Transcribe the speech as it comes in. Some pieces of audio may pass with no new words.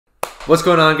What's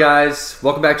going on, guys?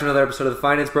 Welcome back to another episode of the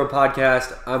Finance Bro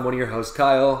Podcast. I'm one of your hosts,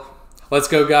 Kyle. Let's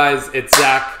go, guys. It's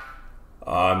Zach.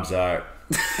 I'm Zach.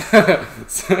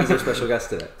 He's our special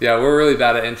guest today. Yeah, we're really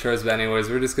bad at intros, but anyways,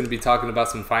 we're just going to be talking about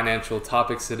some financial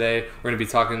topics today. We're going to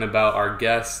be talking about our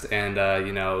guest, and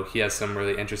he has some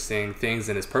really interesting things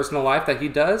in his personal life that he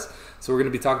does. So we're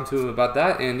going to be talking to him about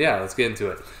that, and yeah, let's get into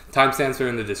it. Timestamps are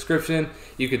in the description.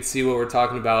 You can see what we're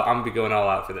talking about. I'm going to be going all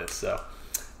out for this, so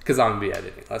because I'm going to be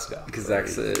editing. Let's go. Because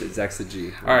Zach's a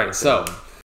G. All right, so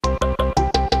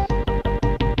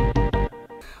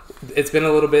it's been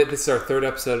a little bit. This is our third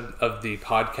episode of the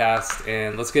podcast,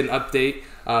 and let's get an update.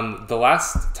 The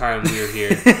last time we were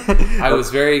here, I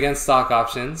was very against stock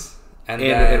options, and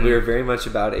we were very much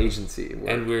about agency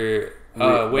work. And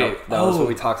that was what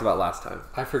we talked about last time.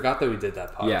 I forgot that we did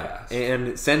that podcast. Yeah,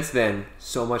 and since then,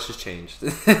 so much has changed.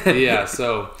 Yeah,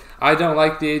 so I don't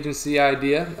like the agency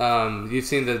idea. You've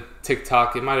seen the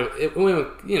TikTok. We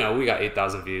got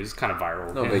 8,000 views, kind of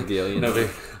viral. No big deal. No big.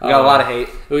 We got a lot of hate.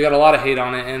 We got a lot of hate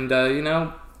on it,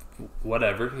 and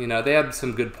whatever. They had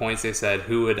some good points. They said,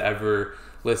 who would ever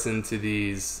listen to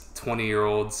these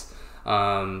 20-year-olds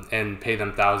and pay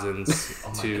them thousands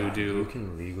to do? You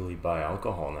can legally buy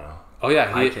alcohol now. Oh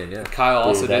yeah, Kyle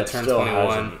also did turn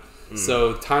 21.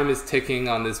 So time is ticking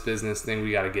on this business thing.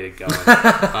 We got to get it going.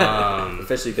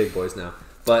 Officially big boys now.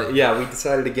 But yeah, we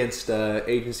decided against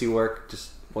agency work. Just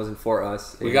wasn't for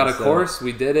us. We got a course.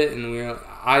 We did it, and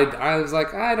I was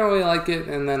like, I don't really like it.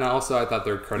 And then also I thought they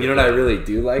were credit. You know what I really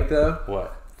do like though?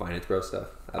 What? Finance Bro stuff.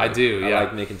 I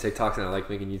like making TikToks and I like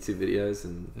making YouTube videos.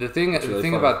 And the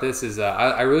thing about this is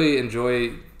I really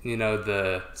enjoy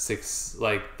the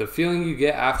feeling you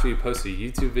get after you post a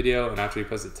YouTube video and after you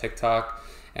post a TikTok.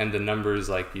 And the numbers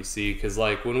you see, because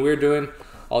when we were doing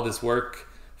all this work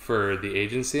for the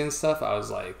agency and stuff, I was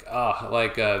like,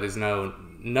 there's no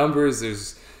numbers,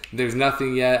 there's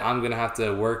nothing yet. I'm gonna have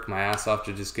to work my ass off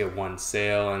to just get one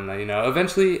sale, and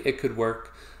eventually it could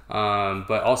work.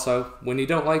 But also, when you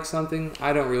don't like something,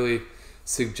 I don't really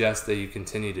suggest that you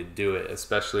continue to do it,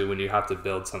 especially when you have to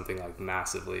build something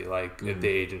massively at the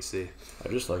agency. I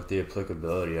just like the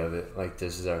applicability of it.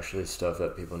 This is actually stuff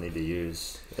that people need to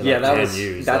use.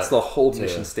 That's the whole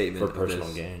mission statement for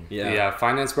personal gain. Yeah.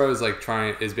 Finance Bro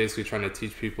is basically trying to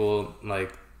teach people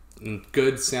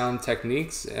good sound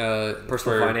techniques,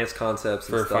 personal finance concepts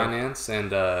for finance,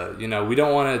 and we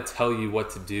don't want to tell you what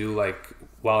to do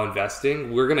while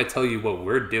investing. We're going to tell you what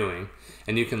we're doing.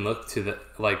 And you can look to that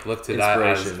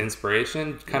as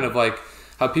inspiration, kind of like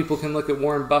how people can look at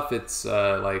Warren Buffett's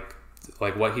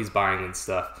what he's buying and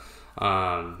stuff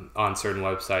on certain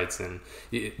websites. And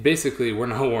basically, we're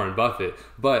not Warren Buffett,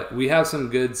 but we have some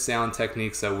good sound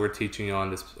techniques that we're teaching you on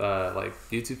this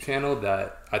YouTube channel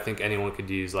that I think anyone could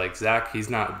use. Like Zach, he's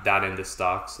not that into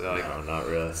stocks. So no, not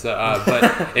really. So,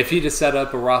 but if he just set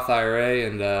up a Roth IRA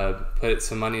and put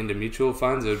some money into mutual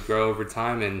funds, it would grow over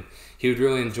time, and he would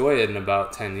really enjoy it in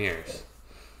about 10 years.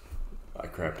 I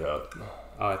crapped out.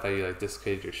 Oh, I thought you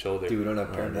dislocated your shoulder. Dude, we don't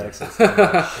have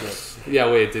paramedics.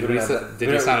 Yeah, wait, did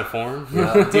you sign a form?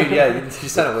 No, dude, yeah, did you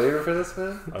sign a waiver for this,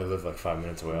 man? I live 5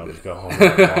 minutes away. I'll just go home.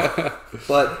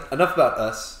 But enough about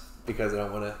us, because I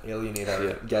don't want to alienate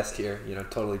our guest here.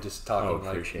 Totally just talking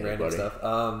random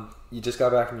stuff. You just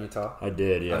got back from Utah? I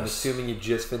did, yes. I'm assuming you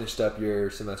just finished up your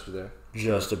semester there.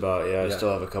 Just about, yeah. I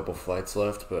still have a couple flights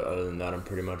left, but other than that, I'm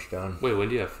pretty much done. Wait, when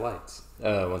do you have flights?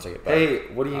 Once I get back. Hey,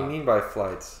 what do you mean by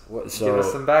flights? Give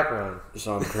us some background.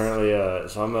 So I'm currently,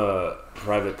 I'm a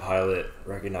private pilot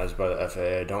recognized by the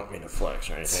FAA. I don't mean to flex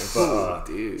or anything, but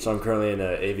so I'm currently in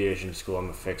aviation school. I'm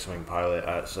a fixed wing pilot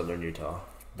at Southern Utah.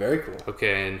 Very cool.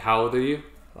 Okay, and how old are you?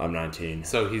 I'm 19.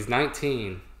 So he's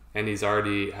 19. And he's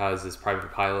already has his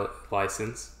private pilot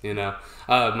license.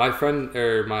 My friend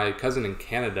or my cousin in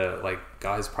Canada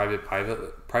got his private pilot.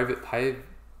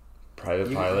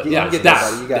 Yeah,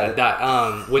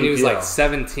 that. When he was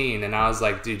 17, and I was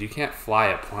like, dude, you can't fly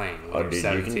a plane when you're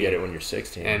 17. You can get it when you're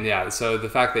 16. And so the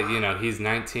fact that he's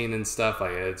 19 and stuff,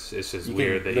 it's just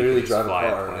weird that you can drive fly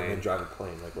a car plane. and then drive a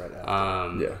plane right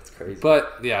after. It's crazy.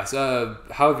 But so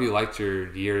how have you liked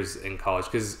your years in college?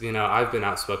 Because I've been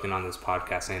outspoken on this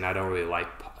podcast saying I don't really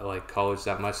like college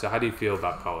that much. So how do you feel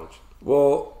about college?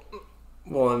 Well,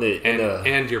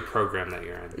 and your program that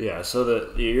you're in. Yeah, so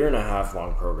the year and a half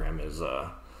long program is,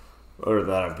 or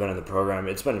that I've been in the program,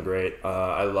 it's been great.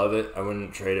 I love it. I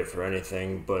wouldn't trade it for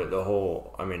anything, but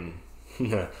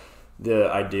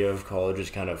the idea of college is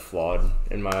kind of flawed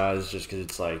in my eyes just because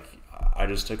it's I I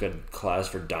just took a class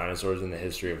for dinosaurs in the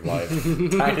history of life.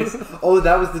 Oh,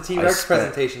 that was the T-Rex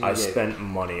presentation. I spent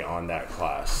money on that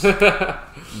class, but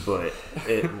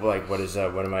what is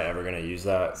that? When am I ever gonna use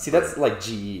that? See, that's like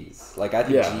GEs. Like I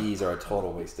think GEs are a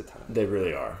total waste of time. They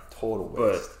really are. Total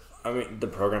waste. But I mean, the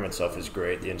program itself is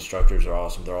great. The instructors are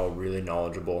awesome. They're all really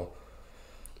knowledgeable.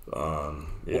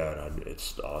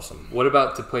 It's awesome. What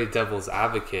about to play devil's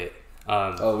advocate? We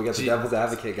got the devil's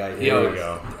advocate guy here. Here we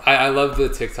go. I love the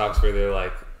TikToks where they're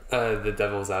like, the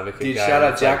devil's advocate guy. Dude, shout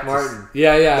out Jack Martin.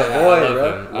 Yeah. The boy, I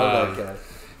love him. Love that guy.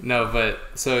 No, but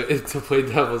so to play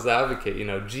devil's advocate,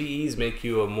 GEs make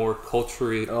you a more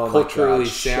culturally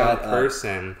sound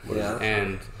person. Yeah.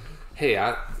 And hey,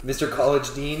 Mr.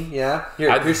 College Dean,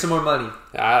 here's some more money.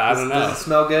 I don't know. Does it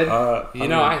smell good?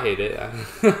 I hate it.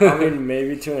 I mean,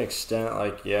 maybe to an extent,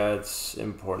 it's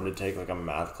important to take like a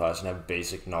math class and have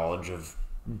basic knowledge of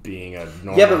being a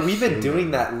normal but we've been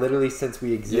doing that literally since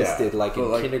we existed,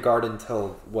 in kindergarten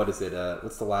till, what is it,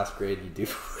 what's the last grade you do?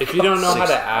 If you don't know how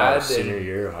to add... Senior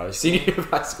year of high school. Senior year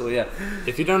of high school, yeah.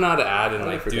 If you don't know how to add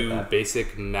and do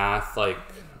basic math, like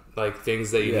things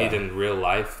that you need in real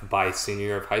life by senior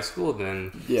year of high school,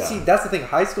 then... Yeah. See, that's the thing.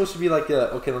 High school should be like,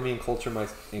 okay, let me culture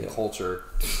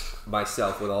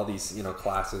myself with all these,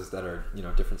 classes that are,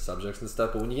 different subjects and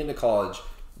stuff. But when you get into college...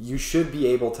 You should be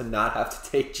able to not have to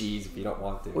take G's if you don't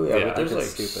want to. Well, but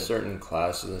there's certain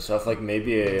classes and stuff, like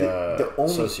maybe a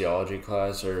sociology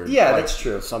class or that's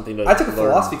true. Something to I took a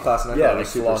philosophy class and I thought it was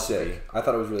super philosophy. sick. I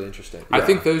thought it was really interesting. I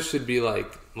think those should be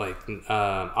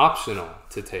optional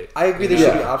to take. I agree they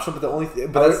should be optional, but the only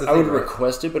I would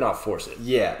request it but not force it.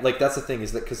 Yeah, that's the thing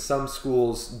is that because some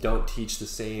schools don't teach the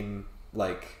same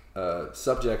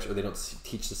subjects, or they don't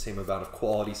teach the same amount of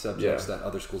quality subjects that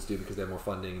other schools do because they have more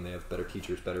funding and they have better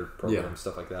teachers, better programs,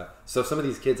 stuff like that. So if some of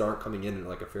these kids aren't coming in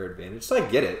at a fair advantage, so I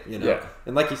get it,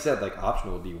 And like you said,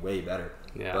 optional would be way better.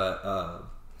 Yeah. But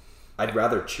I'd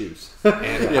rather choose.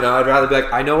 And, I'd rather be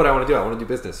I know what I want to do. I want to do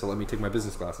business, so let me take my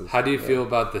business classes. How do you feel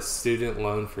about the student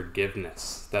loan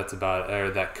forgiveness that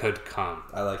could come?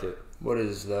 I like it. What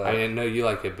is that? I know you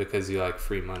like it because you like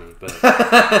free money, but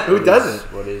who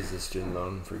doesn't? What is the student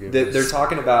loan forgiveness? They're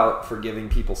talking about forgiving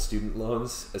people student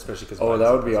loans, especially because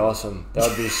that would be awesome. That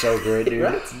would be so great, dude.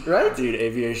 right? Dude,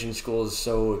 aviation school is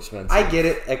so expensive. I get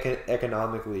it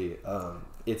economically.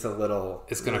 It's a little...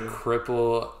 It's going to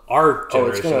cripple our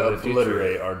generation. It's going to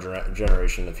obliterate our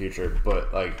generation in the future.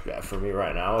 But, for me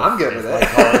right now... I'm good with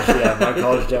it. My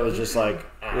college debt was just dude,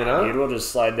 we'll just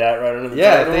slide that right under the table.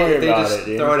 Yeah, they just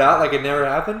throw it out like it never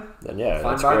happened. Then,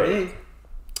 fine by great. me.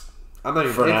 I'm not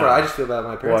even paying for it. I just feel bad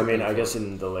my parents... Well, I guess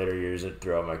in the later years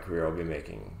throughout my career, I'll be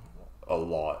making a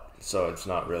lot. So it's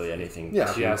not really anything too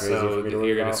crazy for me to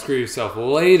you're going to screw yourself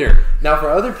later. Now, for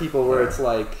other people where it's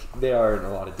they are in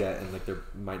a lot of debt and they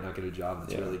might not get a job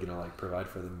that's really going to provide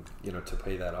for them, to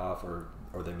pay that off, or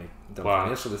they make dumb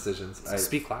financial decisions.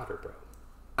 Speak louder, bro.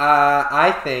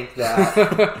 I think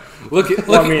that look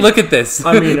at this.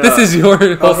 I mean, this is your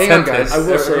whole hang on, guys. I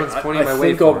will say, I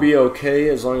think I'll be okay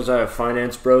as long as I have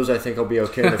finance bros. I think I'll be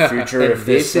okay in the future if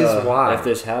this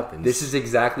happens. This is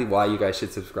exactly why you guys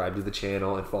should subscribe to the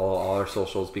channel and follow all our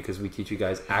socials, because we teach you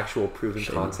guys actual proven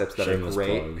concepts that are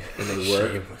great and they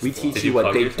work. We teach you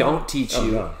what they don't teach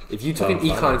you. If you took an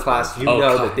econ class, you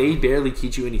know that they barely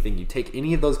teach you anything. You take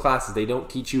any of those classes, they don't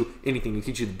teach you anything. They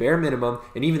teach you the bare minimum,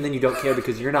 and even then you don't care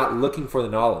because you're not looking for the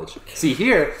knowledge. See,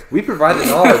 here we provide the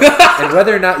knowledge, and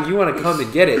whether or not you want to come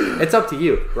and get it, it's up to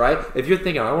you, right? If you're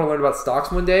thinking, I want to learn about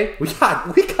stocks one day, we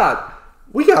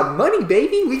got money,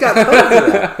 baby. We got tons of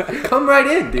that. Come right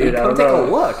in, dude. Come take a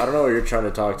look. I don't know what you're trying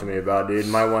to talk to me about, dude.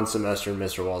 My one semester in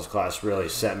Mr. Wall's class really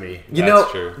set me.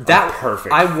 That's true. That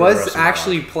perfect. I was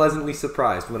actually pleasantly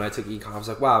surprised when I took econ. I was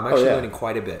like, wow, I'm actually learning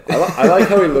quite a bit. I like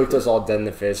how he looked us all dead in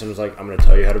the face and was like, I'm going to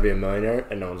tell you how to be a millionaire,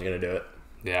 and no one's going to do it.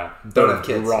 Yeah. Don't have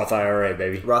kids. Roth IRA,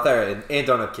 baby. Roth IRA, and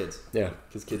don't have kids. Yeah.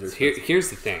 Because kids are expensive. Here's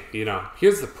the thing,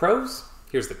 here's the pros,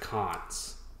 here's the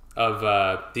cons of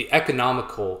the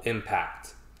economical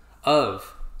impact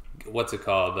of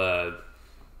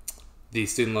the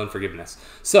student loan forgiveness.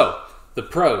 So the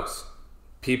pros: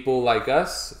 people like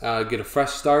us get a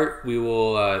fresh start. We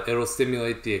will it'll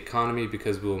stimulate the economy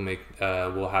because we'll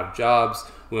have jobs.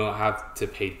 We won't have to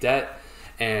pay debt.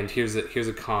 And here's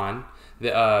a con: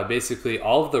 basically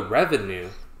all of the revenue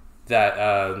that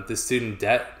the student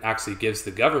debt actually gives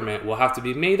the government will have to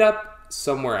be made up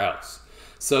somewhere else.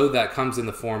 So that comes in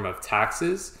the form of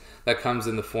taxes. That comes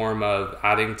in the form of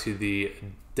adding to the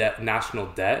national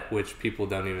debt, which people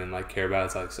don't even care about.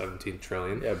 It's like 17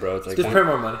 trillion. Yeah, bro. It's like just print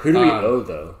more money. Who do we owe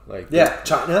though?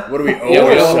 China. What do we owe? Yeah,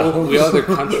 we owe other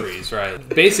countries, right?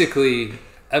 Basically,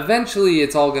 eventually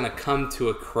it's all going to come to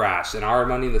a crash, and our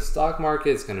money in the stock market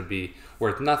is going to be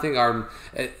worth nothing.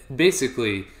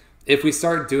 Basically, if we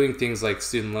start doing things like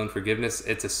student loan forgiveness,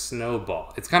 it's a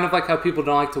snowball. It's kind of like how people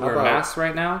don't like to wear masks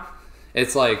right now.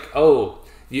 It's like,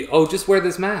 just wear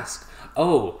this mask.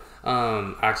 Actually,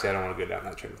 I don't want to go down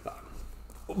that train of thought.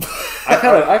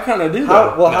 I kind of do that.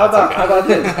 How about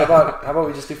this? How about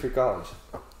we just do free college?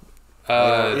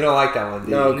 You don't like that one, do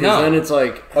you? No, because then it's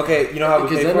like... Okay, you know how we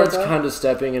pay then for it's it, kind of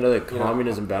stepping into the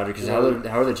communism boundary, because how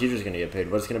are the teachers going to get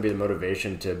paid? What's going to be the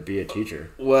motivation to be a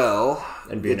teacher? Well,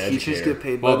 and be an educator? Teachers get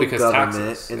paid by the government,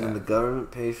 taxes, and then the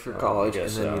government pays for college, and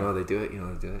then, they do it,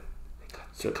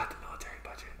 They cut the military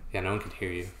budget. Yeah, no one can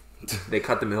hear you. They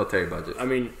cut the military budget. I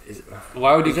mean,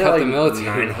 why would you cut the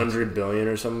military? $900 billion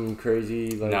or something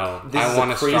crazy? Like, no, this is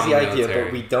a crazy idea,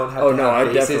 but we don't have to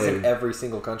have bases in every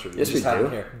single country. Yes, we do.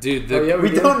 Here. Dude,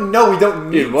 we don't need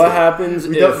Dude, what happens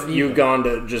if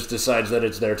Uganda just decides that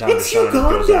it's their time to shine and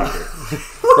goes after?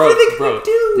 What are they going to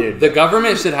do? Dude, the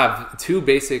government should have two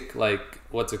basic,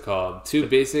 two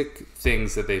basic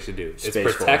things that they should do. It's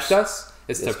protect us.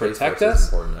 It's to protect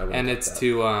us, and it's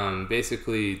to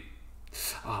basically...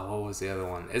 what was the other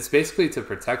one? It's basically to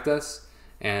protect us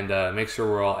and make sure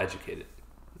we're all educated.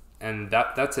 And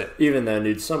that's it. Even then,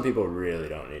 dude, some people really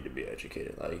don't need to be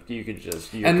educated. Like, you could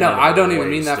just... And no, I don't even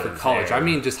mean that for college. I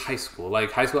mean just high school.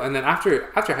 Like, high school. And then after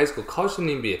high school, college shouldn't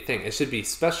even be a thing. It should be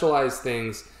specialized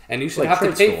things, and you should have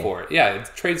to pay for it. Yeah, it's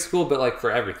trade school, but, for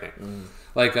everything.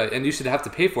 And you should have to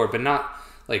pay for it, but not,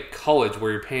 college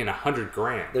where you're paying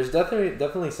 $100,000. There's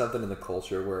definitely something in the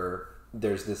culture where...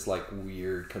 There's this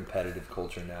weird competitive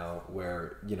culture now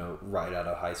where, right out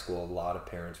of high school, a lot of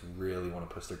parents really want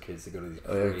to push their kids to go to these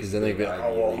crazy because then they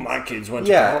go, my kids went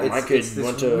to college. My kids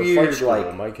went to weird,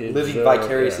 school. My kids, living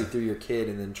vicariously through your kid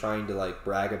and then trying to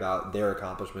brag about their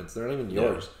accomplishments. They're not even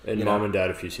yours. And mom and dad,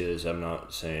 if you see this, I'm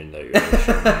not saying that you're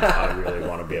I really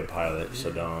want to be a pilot,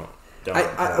 so don't.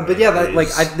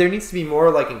 There needs to be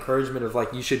more encouragement of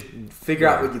you should figure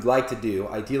out what you'd like to do.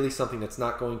 Ideally, something that's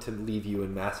not going to leave you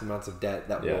in massive amounts of debt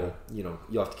that will you'll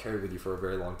have to carry with you for a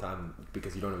very long time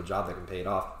because you don't have a job that can pay it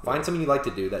off. Find something you like to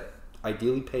do that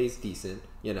ideally pays decent,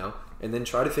 and then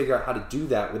try to figure out how to do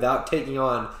that without taking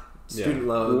on student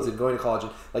loans and going to college.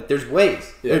 There's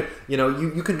ways. Yeah.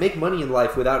 You can make money in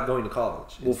life without going to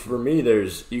college. Well, for me,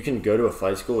 you can go to a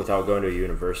flight school without going to a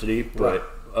university, but.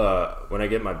 When I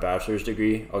get my bachelor's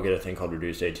degree, I'll get a thing called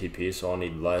reduced ATP, so I'll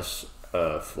need less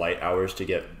flight hours to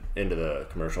get into the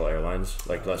commercial airlines,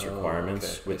 less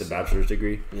requirements with the bachelor's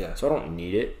degree. Yeah. So I don't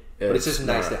need it. But it's just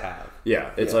nice to have.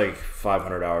 Yeah, it's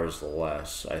 500 hours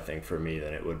less, I think, for me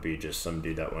than it would be just some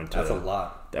dude that went to... That's a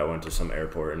lot. That went to some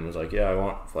airport and was like, I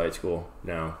want flight school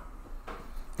now.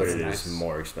 But it is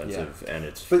more expensive, and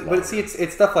it's... But see,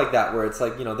 it's stuff like that where it's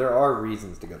there are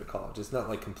reasons to go to college. It's not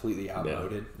completely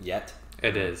outmoded yet.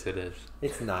 It is.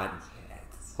 It's not.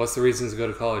 What's the reasons to go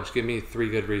to college? Give me 3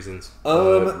 good reasons.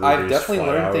 I've definitely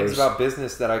learned things about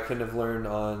business that I couldn't have learned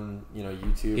on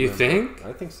YouTube. You think?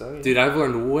 I think so. Yeah. Dude, I've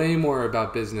learned way more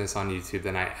about business on YouTube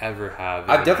than I ever have.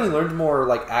 I've definitely learned more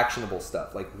actionable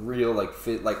stuff, real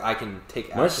fit. I can take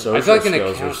action. My social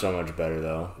skills are so much better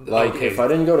though. If I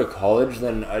didn't go to college,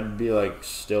 then I'd be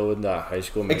still in that high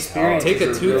school mentality. Take a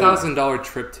 $2,000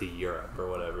 trip to Europe or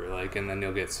whatever, and then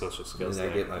you'll get social skills.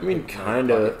 Kind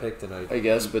of. I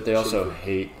guess, but they also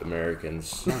hate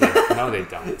Americans. No, they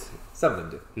don't. Some of them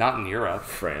do. Not in Europe.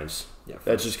 France. Yeah,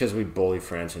 that's just because we bully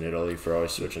France and Italy for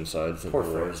always switching sides in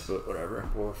wars, but whatever.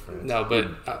 Poor France. No, but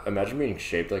imagine being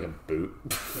shaped like a boot.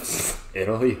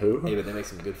 Italy, who? Yeah, but they make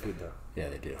some good food though. Yeah,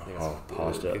 they do.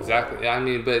 Pasta. Exactly. I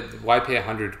mean, but why pay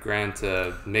 $100,000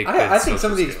 to make? I think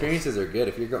some of the experiences are good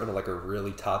if you're going to a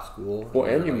really top school. Well,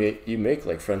 and you make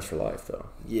friends for life though.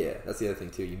 Yeah, that's the other thing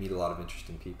too. You meet a lot of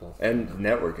interesting people. And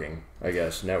networking, I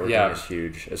guess. Networking is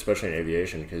huge, especially in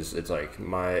aviation, because it's I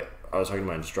was talking to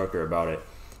my instructor about it,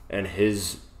 and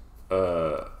his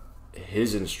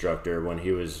instructor, when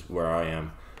he was where I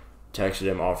am, texted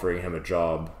him offering him a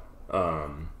job.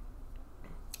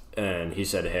 And he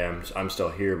said to him, I'm still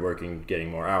here working, getting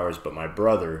more hours, but my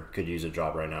brother could use a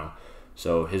job right now.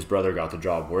 So his brother got the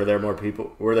job. Were there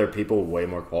people way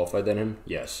more qualified than him?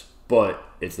 Yes. But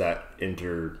it's that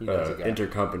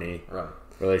intercompany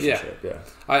relationship. Yeah.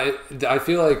 I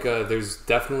feel like there's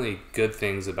definitely good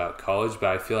things about college,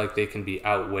 but I feel like they can be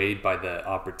outweighed by the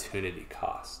opportunity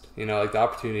cost. The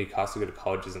opportunity cost to go to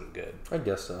college isn't good. I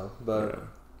guess so, but... Yeah.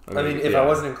 I mean, if I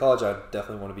wasn't in college, I'd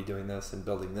definitely want to be doing this and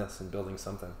building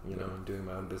something, and doing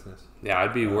my own business. Yeah, I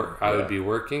would be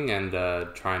working and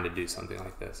trying to do something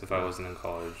like this if I wasn't in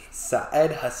college.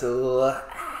 Side hustle.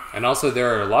 And also,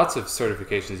 there are lots of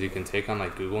certifications you can take on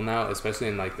like Google now, especially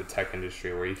in like the tech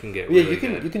industry, where you can get really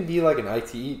good. You can be like an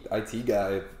IT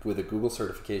guy with a Google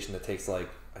certification that takes like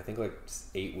I think like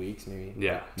 8 weeks, maybe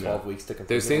 12 weeks to complete.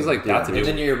 There's things like that to do. And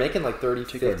then you're making like 30,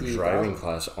 Take 50 a driving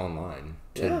class online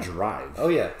to drive. Oh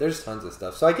yeah, there's tons of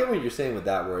stuff. So I get what you're saying with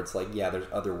that, where it's like, yeah, there's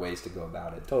other ways to go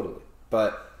about it, totally.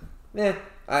 But, the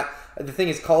thing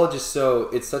is, college is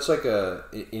it's such like a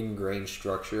ingrained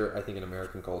structure, I think, in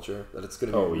American culture, that it's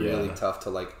going to be really tough to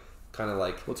like, kind of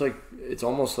like. Well, it's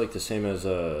almost like the same as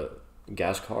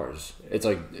gas cars. It's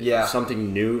like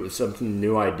something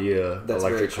new idea. That's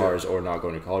electric cars or not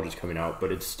going to college is coming out,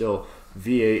 but it's still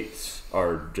V8s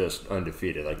are just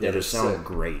undefeated. Like they just sound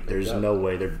great. There's no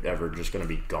way they're ever just going to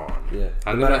be gone. Yeah,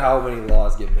 no matter how many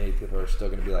laws get made, people are still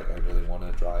going to be like, I really want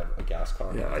to drive a gas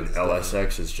car. Yeah, an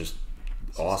LSX is just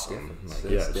awesome.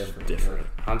 It's different.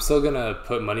 I'm still gonna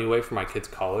put money away for my kids'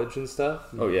 college and stuff.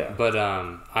 Oh yeah, but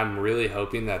I'm really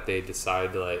hoping that they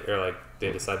decide to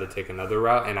decide to take another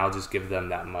route, and I'll just give them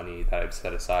that money that I've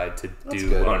set aside to do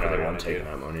whatever they want to do. I'm taking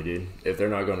that money, dude. If they're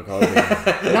not going to college,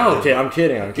 no, okay, I'm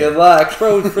kidding. Good luck,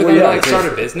 bro. For them to like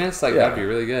start a business, like that'd be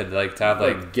really good. Like to have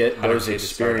like get those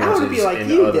experiences in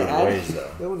other ways,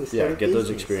 though. Yeah, get those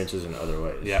experiences in other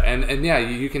ways. Yeah, and yeah,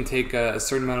 you can take a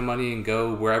certain amount of money and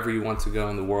go wherever you want to go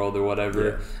in the world or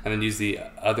whatever, and then use the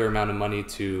other amount of money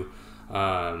to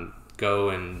go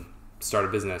and start a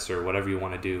business or whatever you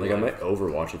want to do. Like I might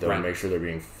overwatch it though and make sure they're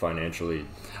being financially.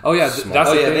 Oh yeah, that's the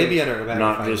thing. Maybe under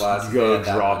not just go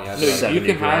drop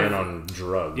 $70,000 on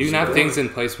drugs. You can have things in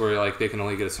place where like they can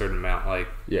only get a certain amount, like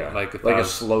a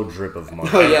slow drip of money.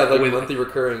 Oh yeah, like monthly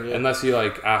recurring. Yeah. Unless you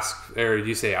like ask or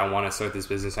you say, I want to start this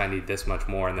business, I need this much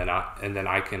more, and then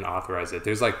I can authorize it.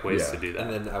 There's like ways to do that.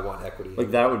 And then I want equity. Like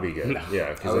that would be good. No.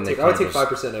 Yeah, I would take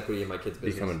 5% equity in my kid's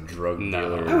business. Become a drug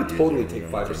dealer. I would totally take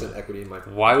 5% equity in my.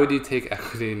 Why would you take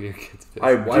equity in your kid's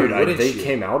business? They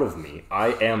came out of me.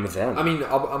 I am them. I mean,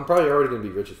 I'm probably already gonna be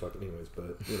rich as fuck anyways,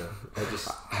 but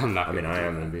I'm not. I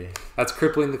am gonna be. That's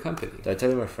crippling the company. Did I tell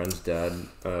you my friend's dad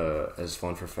has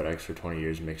flown for FedEx for 20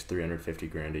 years, makes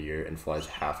 $350,000 a year, and flies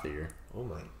half the year. Oh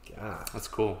my god, that's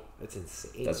cool. That's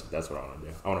insane. That's what I want to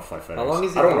do. I want to fly FedEx. How long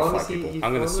is he? I don't want to fly people.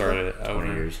 I'm gonna start it.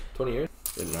 20 years. 20 years.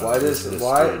 Why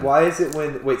is it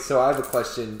when? Wait, so I have a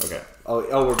question. Okay.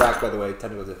 Oh, we're back by the way.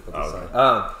 Technical difficulty.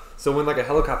 Sorry. So when like a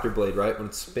helicopter blade, right, when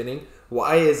it's spinning,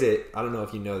 why is it? I don't know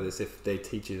if you know this, if they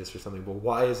teach you this or something, but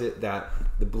why is it that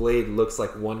the blade looks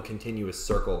like one continuous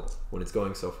circle when it's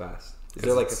going so fast? Is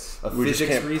there like a we physics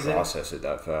just can't reason? Process it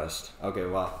that fast. Okay,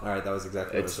 wow. All right, that was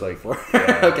exactly what it's I was like for.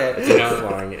 Okay. It's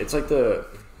flying. It's like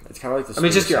it's kind of like the. I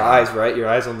mean, just your eyes, right? Your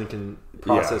eyes only can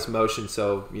process motion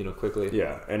so quickly.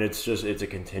 Yeah, and it's a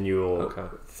continual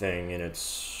thing, and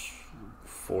it's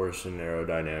force and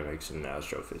aerodynamics and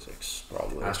astrophysics,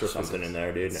 probably something in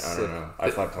there, dude. I don't know.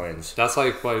 I fly planes. That's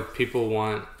like why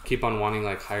people keep on wanting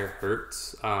like higher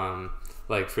hertz,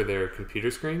 like for their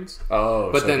computer screens.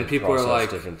 Oh, but then people are like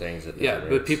different things.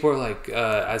 But people are like,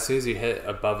 as soon as you hit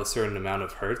above a certain amount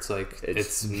of hertz, like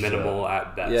it's minimal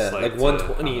at best. Yeah, like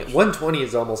 120. 120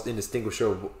 is almost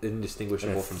indistinguishable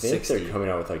from 60. They're coming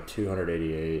out with like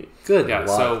 288. Good. Yeah. Luck,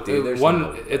 so dude,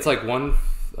 it's like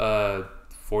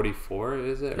 144,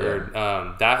 is it? Yeah.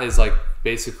 Or that is like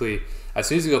basically as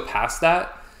soon as you go past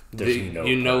that,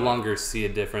 you no longer see a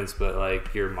difference, but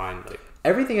like your mind like.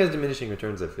 Everything has diminishing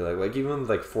returns, I feel like even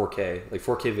like 4K. Like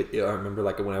 4K, I remember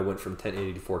like when I went from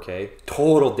 1080 to 4K,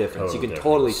 total difference. You can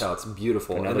totally tell it's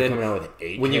beautiful. And then coming out with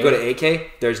 8K. When you go to 8K,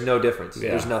 there's no difference.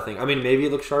 Yeah. There's nothing. I mean, maybe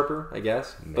it looks sharper, I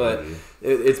guess, but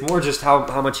it's more just how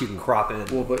much you can crop in.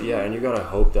 Well, but yeah, and you gotta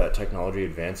hope that technology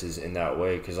advances in that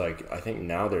way, because like I think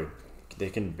now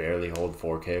they can barely hold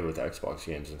 4K with Xbox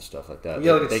games and stuff like that.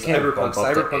 Yeah, like they can't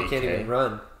Cyberpunk can't even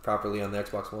run properly on the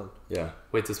Xbox One. Yeah.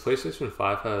 Wait, does PlayStation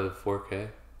 5 have 4K?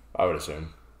 I would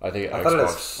assume. I think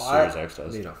Xbox Series X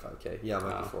does. Maybe not 5K. Yeah, it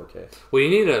might be 4K. Well, you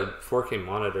need a 4K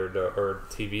monitor or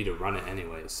TV to run it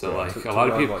anyway. So like a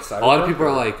lot of people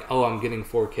are like, "Oh, I'm getting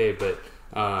 4K," but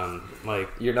like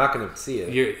you're not going to see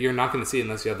it. You're not going to see it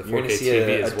unless you have the 4K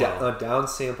TV as well. A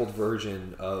downsampled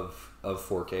version of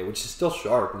 4K, which is still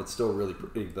sharp and it's still really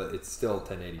pretty, but it's still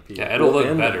 1080p. Yeah, it'll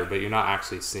look better, but you're not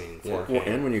actually seeing 4K. Well,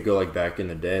 and when you go like back in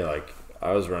the day, like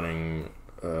I was running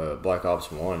Black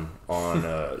Ops 1 on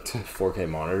a 4K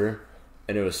monitor,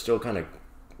 and it was still kind of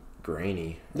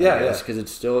grainy. Yeah, because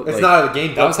it's still it's not a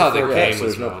game. That was how the game so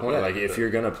was. There's no point. Like if you're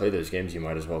gonna play those games, you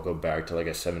might as well go back to like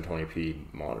a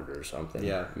 720p monitor or something.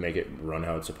 Yeah, make it run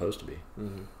how it's supposed to be.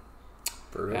 Mm-hmm.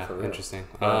 For real. Interesting.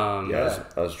 I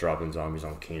was dropping zombies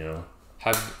on Kino.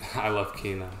 I love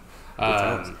Kino.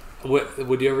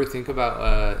 Would you ever think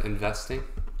about investing?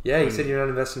 Yeah, you said you're not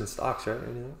investing in stocks, right?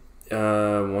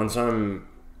 Once I'm,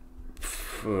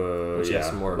 once you have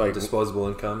some more like disposable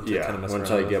income. To kind of mess once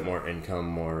I get more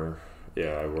income,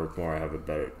 I work more. I have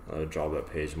a job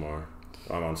that pays more.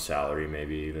 I'm on salary,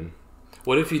 maybe even.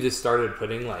 What if you just started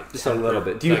putting like just a little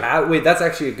bit? Do you have? Wait, that's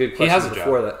actually a good question. He has a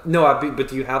before job. That. No, but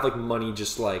do you have like money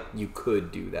just like you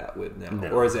could do that with now,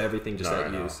 or is everything just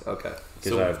at use? Okay,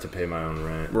 because I have to pay my own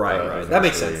rent. Right. That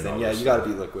makes sense then. Yeah, you got to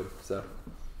be liquid. So,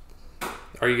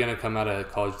 are you gonna come out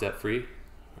of college debt free?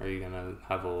 Or are you gonna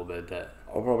have a little bit of debt?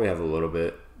 I'll probably have a little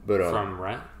bit, but from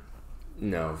rent?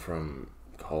 No, from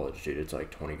college, dude. It's like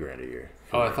 $20,000 a year.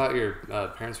 Oh, I thought your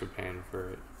parents were paying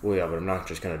for it. Well, yeah, but I'm not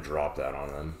just gonna drop that on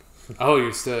them. Oh,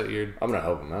 you're. I'm gonna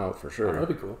help them out for sure. Oh, that'd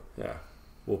be cool. Yeah.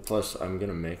 Well, plus I'm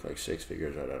gonna make like 6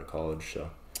 figures right out of college, so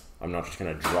I'm not just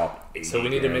gonna drop. So we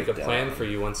need to make a plan for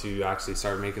you once you actually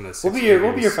start making this. We'll be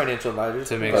your financial advisors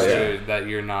to make sure that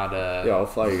you're not. Yeah, I'll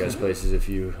fly you guys places if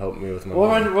you help me with my. We'll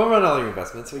run all your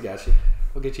investments. We got you.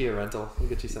 We'll get you a rental. We'll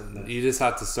get you something. You just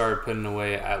have to start putting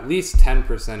away at least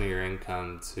 10% of your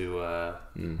income to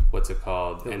what's it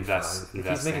called? Investing. If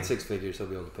he's making 6 figures, he'll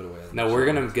be able to put away. No, we're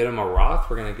gonna get him a Roth.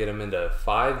 We're gonna get him into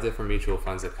 5 different mutual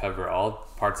funds that cover all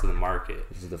parts of the market.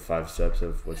 This is the 5 steps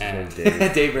of what's his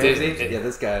name, Dave Ramsey. Yeah,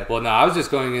 this guy. Well, no, I was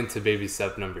just going into baby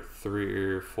step number 3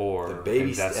 or 4. The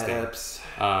baby steps.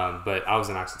 But I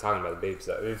wasn't actually talking about the baby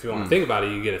step. If you want to think about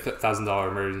it, you get a $1,000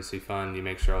 emergency fund. You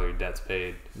make sure all your debt's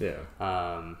paid. Yeah.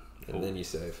 And then you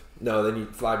save. No, then you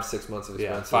 5 to 6 months of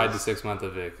expenses. Yeah, 5 to 6 months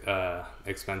of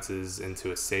expenses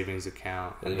into a savings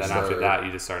account, and then after that,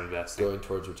 you just start investing. Going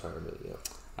towards retirement, yeah.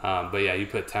 But yeah, you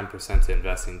put 10% to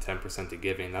investing, 10% to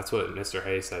giving. That's what Mr.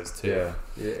 Hay says too. Yeah.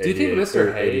 Do you think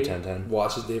Mr. Hay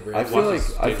watches Dave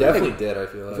Ramsey? I definitely did. I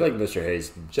feel like Mr.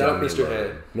 Hay's. Shout out Mr.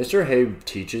 Hay. Mr. Hay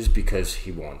teaches because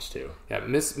he wants to. Yeah,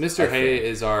 Mr. Hay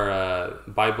is our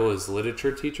Bible is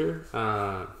literature teacher.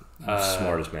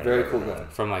 Smartest man. Very cool guy.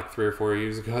 From like 3 or 4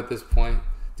 years ago at this point.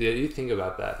 Dude, you think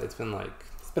about that. It's been like...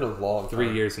 It's been a long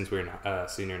 3 years since we were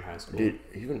senior in high school. Dude,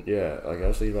 I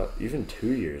was thinking about even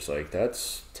 2 years. Like,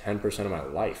 that's 10% of my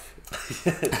life.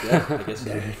 Yeah, I guess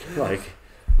so.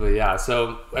 But yeah,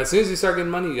 so as soon as you start getting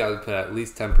money, you got to put at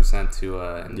least 10% to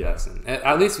invest in.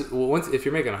 At least once, if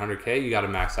you're making $100K, you got to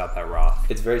max out that Roth.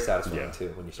 It's very satisfying too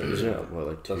when you start getting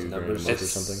like those numbers or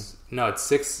something. No, it's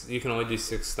 6. You can only do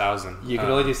 6,000. You can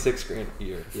only do $6,000 a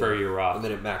year for your Roth, and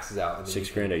then it maxes out. And then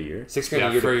 $6,000 a year. $6,000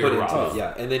 a year to put into it.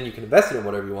 Yeah, and then you can invest it in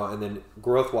whatever you want, and then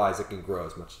growth wise, it can grow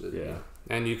as much as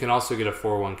And you can also get a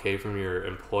 401k from your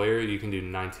employer. You can do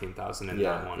 $19,000 in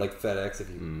that one. Like FedEx, if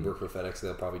you work for FedEx,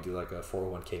 they'll probably do like a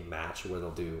 401k match where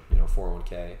they'll do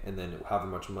 401k, and then however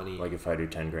much money. Like if I do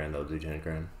 $10,000, they'll do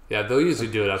 $10,000. Yeah, they'll usually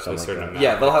do it up to a certain amount.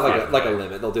 Yeah, they'll have like a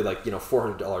limit. They'll do like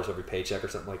 $400 every paycheck or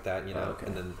something like that.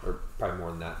 And then or probably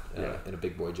more than that in a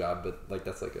big boy job. But like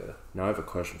that's like a. Now I have a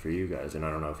question for you guys, and I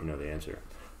don't know if you know the answer.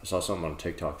 I saw something on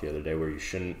TikTok the other day where you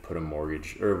shouldn't put a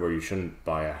mortgage or where you shouldn't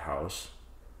buy a house.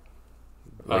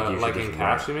 Like in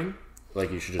cash, you mean?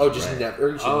 Like you should just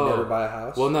never buy a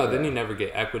house. Well, no, then you never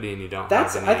get equity and you don't.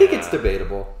 I think it's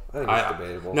debatable.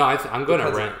 Debatable. No, I'm going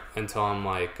to rent until I'm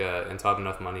until I have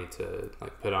enough money to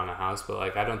put on a house.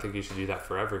 But I don't think you should do that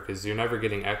forever because you're never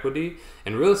getting equity.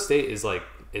 And real estate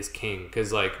is king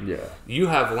because you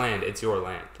have land, it's your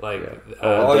land.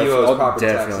 All you owe is property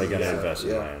definitely taxes. Gonna invest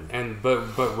in land. And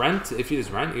but rent, if you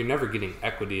just rent, you're never getting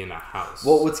equity in a house.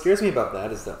 Well, what scares me about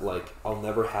that is that I'll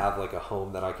never have a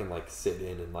home that I can sit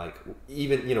in and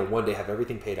even one day have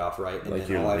everything paid off right, and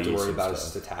then all I have to worry about is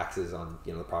just the taxes on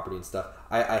the property and stuff.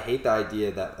 I hate the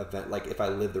idea that if I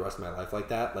lived the rest of my life like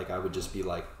that, I would just be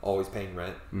always paying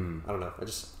rent. I don't know. I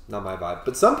just not my vibe.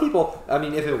 But some people, I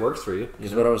mean, if it works for you.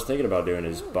 Because what I was thinking about doing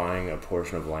is buying a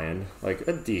portion of land, like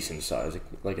a decent size,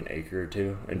 like an acre or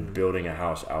two, and building a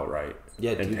house outright.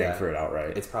 Yeah, and paying for it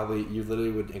outright. It's probably you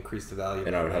literally would increase the value.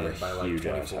 And I would have a by huge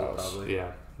ass house. Probably.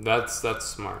 Yeah, that's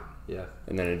smart. Yeah.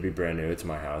 And then it'd be brand new. It's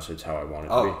my house. It's how I want it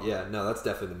to be. Oh, yeah. No, that's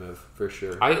definitely the move for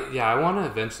sure. I want to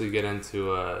eventually get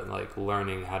into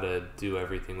learning how to do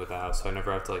everything with a house so I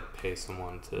never have to pay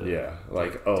someone to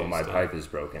my pipe is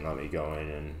broken. Let me go in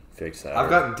and fix that. I've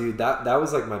gotten that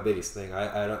was my biggest thing.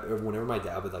 Whenever my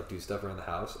dad would do stuff around the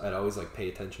house, I'd always pay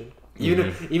attention. Even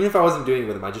if I wasn't doing it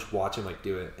with him, I just watch him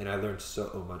do it, and I learned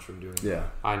so much from doing it. Yeah.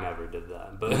 I never did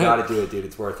that, but you gotta do it, dude.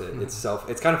 It's worth it.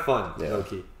 It's kind of fun, low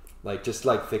key. Just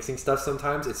fixing stuff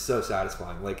sometimes, it's so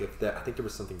satisfying. I think there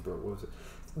was something broke. What was it?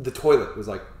 The toilet was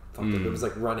fucked up. It was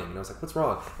running, and I was like, "What's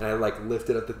wrong?" And I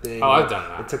lifted up the thing. Oh, I've done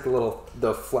that. I took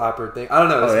the flapper thing. I don't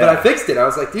know, but I fixed it. I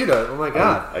was like, "Dude, oh my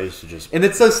god!" I used to just, and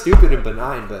it's so stupid and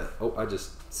benign, but I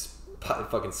just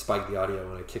fucking spiked the audio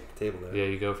when I kicked the table there. Yeah,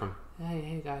 you go from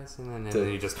hey guys, and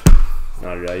then you just.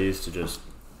 No, dude, I used to just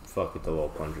fuck with the little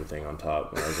plunger thing on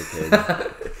top when I was a kid.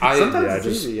 Sometimes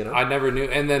it's easy, you know. I never knew.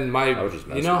 And then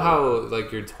you know how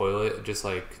like your toilet just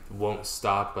like won't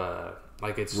stop.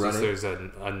 Like it's running. Just there's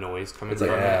a noise coming from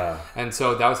it. And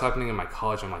so that was happening in my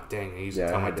college. I'm like, dang, I used to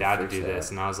tell my dad to do this,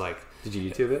 and I was like, did you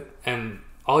YouTube it? And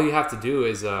all you have to do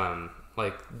is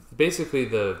like basically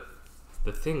the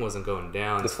thing wasn't going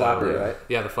down. The flapper, right?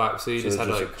 Yeah, the flap. So you just had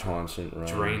to like constant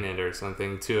drain it or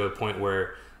something to a point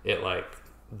where it like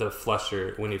the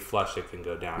flusher, when you flush it can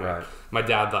go down. Right. My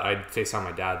dad, I FaceTimed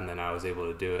my dad and then I was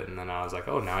able to do it, and then I was like,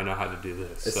 oh, now I know how to do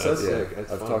this. It's so sick.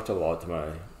 It's I've talked a lot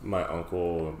to my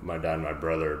uncle, my dad, and my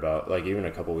brother about, like, even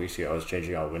a couple weeks ago I was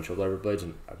changing out windshield wiper blades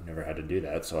and I've never had to do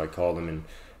that, so I called him and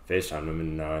FaceTimed him,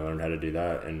 and now I learned how to do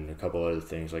that, and a couple other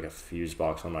things like a fuse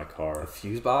box on my car. A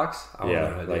fuse box? One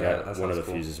of the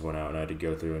fuses went out and I had to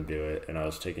go through and do it, and I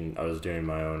was doing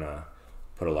my own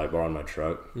put a light bar on my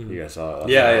truck. Mm-hmm. You guys saw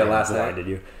it last night. Did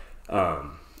you?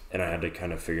 And I had to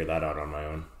kind of figure that out on my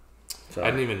own. So, I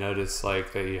didn't even notice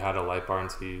like that you had a light bar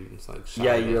until you like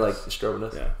you're like strobing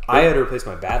us. Yeah. I had to replace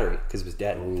my battery because it was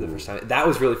dead for the first time. That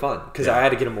was really fun because I had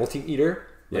to get a multimeter,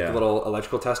 like a little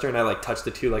electrical tester, and I like touched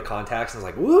the two like contacts and I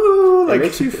was like, woo! Like, it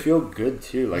makes you feel good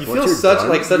too. Like, you feel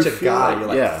such a guy. You're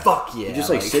like, fuck yeah! You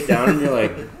just like sit down and you're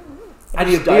like, I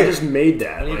just made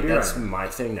that. Like, that's my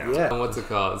thing now. Yeah. What's it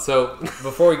called? So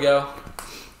before we go,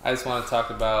 I just want to talk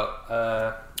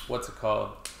about what's it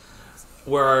called?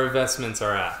 Where our investments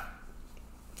are at.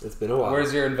 It's been a while.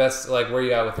 Where's your where are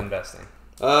you at with investing?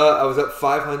 I was at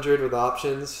 500 with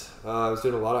options. I was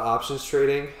doing a lot of options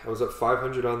trading. I was at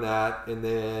 500 on that, and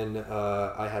then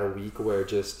I had a week where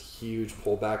just huge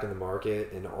pullback in the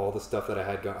market, and all the stuff that I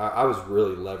had going. I was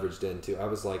really leveraged into. I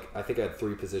was like, I think I had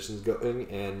 3 positions going,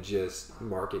 and just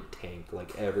market tanked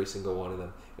like every single one of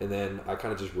them. And then I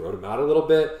kind of just rode them out a little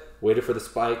bit, waited for the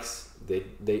spikes.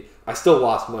 I still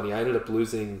lost money. I ended up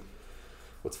losing.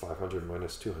 What's 500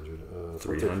 minus 200?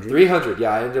 300. 300. Yeah,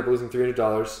 I ended up losing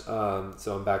 $300.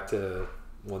 So I'm back to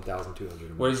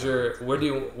 1,200.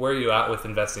 Where are you at with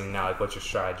investing now? Like, what's your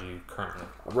strategy currently?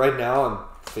 Right now, I'm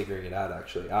figuring it out.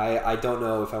 Actually, I don't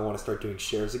know if I want to start doing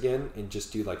shares again and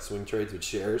just do like swing trades with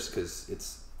shares because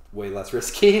it's way less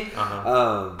risky.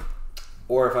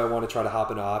 Or if I want to try to hop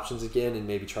into options again and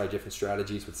maybe try different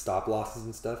strategies with stop losses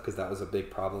and stuff, because that was a big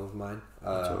problem of mine.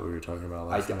 That's what we were talking about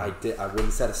last time. I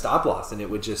wouldn't set a stop loss, and it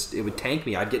would tank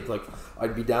me. I'd be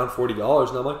down $40,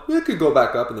 and I'm like, it could go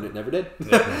back up, and then it never did.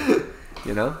 Yeah.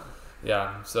 You know?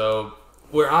 Yeah. So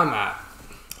where I'm at.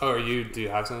 Oh, do you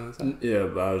have something to say? Yeah,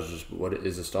 but I was just, what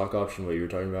is a stock option? What you were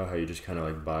talking about? How you just kind of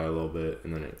like buy a little bit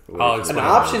and then an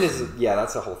option is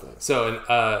that's the whole thing. So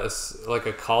like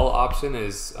a call option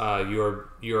is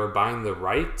you're buying the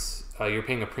right. You're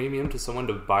paying a premium to someone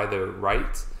to buy the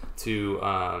right to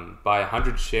buy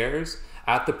 100 shares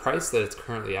at the price that it's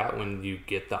currently at when you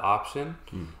get the option,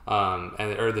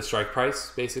 or the strike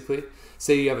price basically.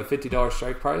 Say you have a $50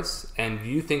 strike price and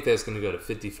you think that it's going to go to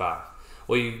 55.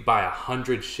 Well, you buy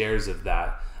 100 shares of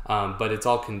that, but it's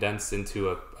all condensed into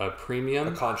a premium.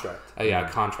 A contract. A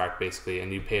contract, basically,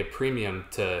 and you pay a premium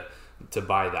to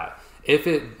buy that. If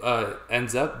it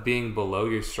ends up being below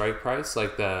your strike price,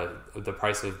 like the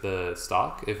price of the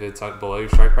stock, if it's below your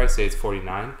strike price, say it's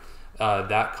 49,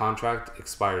 that contract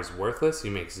expires worthless. You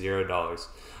make $0.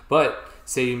 But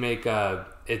say you make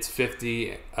it's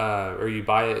 50, or you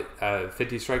buy it at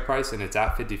 50 strike price and it's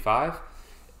at 55.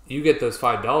 You get those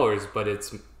 $5, but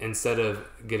it's instead of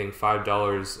getting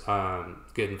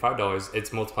 $5,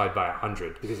 it's multiplied by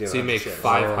 100. So you make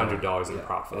 $500 in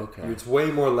profit. Okay. It's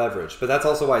way more leverage, but that's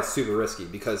also why it's super risky,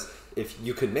 because if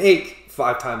you could make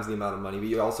 5 times the amount of money, but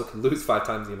you also can lose 5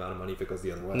 times the amount of money if it goes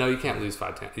the other way. No, you can't lose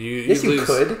 5 times. You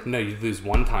could. No, you lose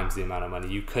 1 times the amount of money.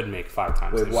 You could make 5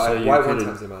 times. Wait, why 1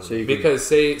 times the amount of money? Because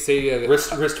say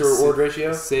risk to reward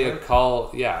ratio. Say a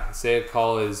call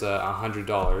is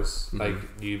 $100. Like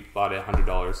you bought it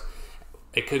 $100.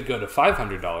 It could go to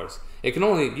 $500. You can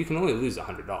only lose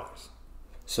 $100.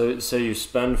 So you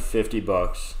spend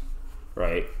 $50,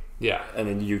 right? Yeah, and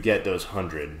then you get those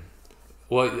 100.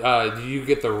 Well, you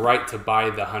get the right to buy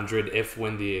the 100 if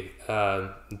when the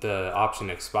option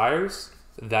expires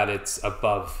that it's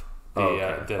above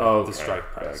the strike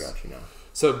price. I got you now.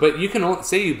 So, but you can only,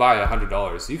 say you buy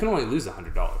 $100, you can only lose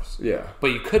 $100. Yeah. But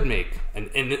you could make an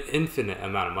infinite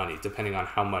amount of money depending on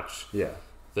how much. Yeah.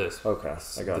 The stock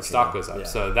goes up. Yeah.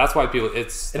 So that's why people and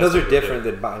those are different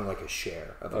than buying like a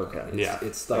share of a company.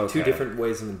 It's like 2 different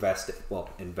ways of investing. Well,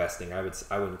 investing. I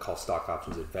wouldn't call stock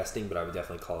options investing, but I would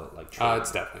definitely call it like trading.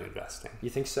 It's definitely investing. You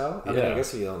think so? I mean, I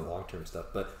guess you own long term stuff,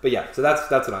 but yeah. So that's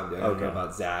what I'm doing. I don't know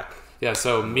about Zach. Yeah.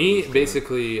 So me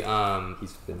basically,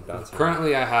 he's been bouncing.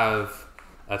 Currently, I have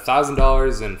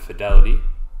 $1,000 in Fidelity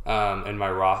in my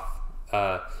Roth,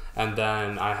 and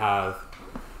then I have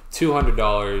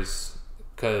 $200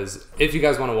 because if you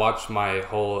guys want to watch my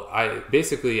whole, I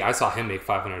saw him make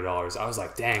 $500. I was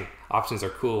like, dang, options are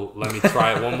cool. Let me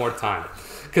try it one more time,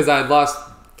 because I lost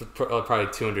probably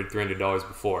 $200, $300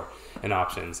 before in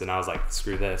options, and I was like,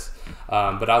 screw this.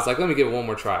 But I was like, let me give it one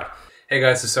more try. Hey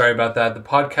guys, so sorry about that. The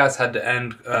podcast had to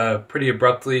end pretty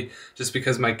abruptly just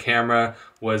because my camera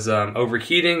was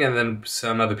overheating, and then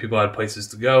some other people had places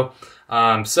to go.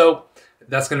 So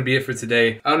that's going to be it for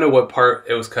today. I don't know what part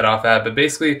it was cut off at, but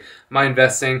basically my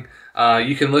investing,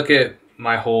 you can look at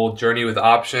my whole journey with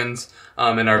options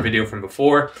in our video from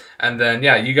before. And then,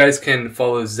 yeah, you guys can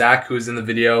follow Zach, who is in the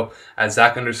video, at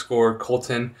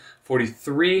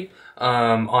Zach_Colton43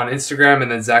 on Instagram,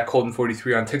 and then Zach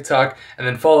Colton43 on TikTok. And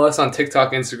then follow us on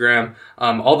TikTok, Instagram.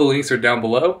 All the links are down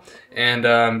below. And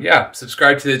yeah,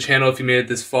 subscribe to the channel if you made it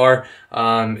this far.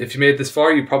 If you made it this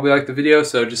far, you probably liked the video,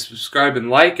 so just subscribe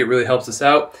and like. It really helps us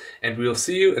out. And we'll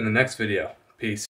see you in the next video. Peace.